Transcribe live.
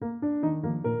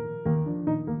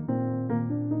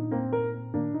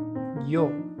Yo,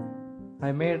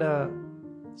 I made a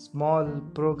small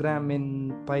program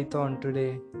in Python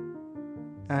today,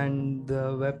 and the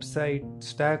website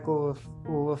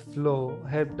Overflow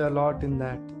helped a lot in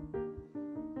that.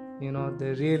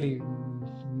 They really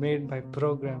made my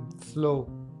program flow.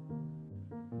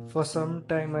 For some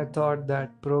time, I thought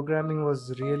that programming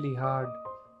was really hard,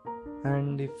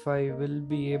 and if I will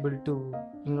be able to,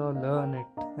 learn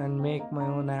it and make my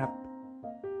own app.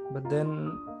 But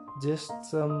then, just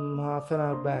some half an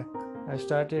hour back, I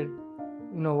started,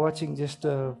 watching just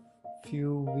a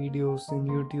few videos in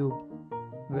YouTube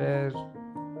where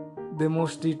they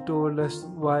mostly told us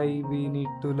why we need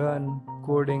to learn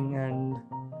coding and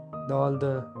all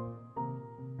the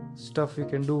stuff we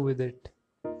can do with it.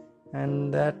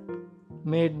 And that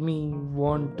made me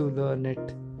want to learn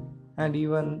it. And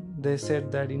even they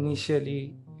said that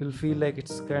initially you'll feel like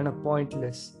it's kind of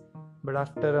pointless, but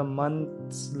after a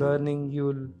month's learning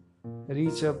you'll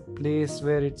reach a place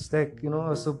where it's like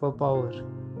a superpower.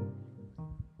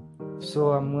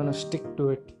 So I'm gonna stick to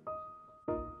it.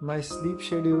 My sleep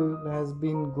schedule has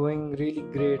been going really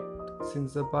great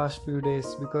since the past few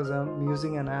days because I'm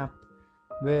using an app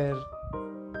where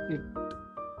it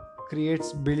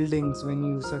creates buildings when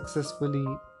you successfully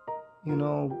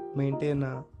maintain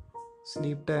a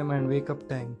sleep time and wake up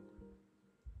time.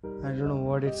 I don't know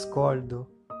what it's called though,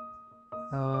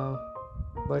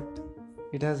 but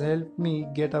it has helped me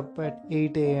get up at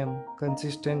 8 a.m.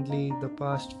 consistently the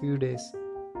past few days,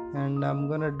 and I'm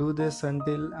gonna do this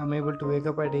until I'm able to wake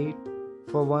up at 8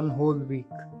 for one whole week,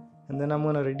 and then I'm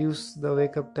gonna reduce the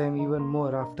wake up time even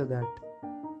more after that,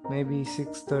 maybe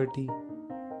 6:30.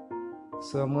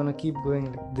 So I'm gonna keep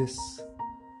going like this.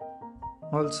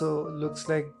 Also, looks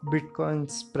like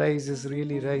Bitcoin's price is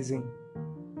really rising,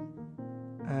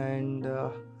 and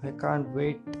I can't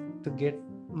wait to get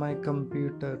my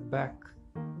computer back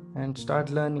and start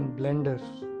learning Blender.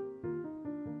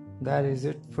 That is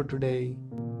it for today.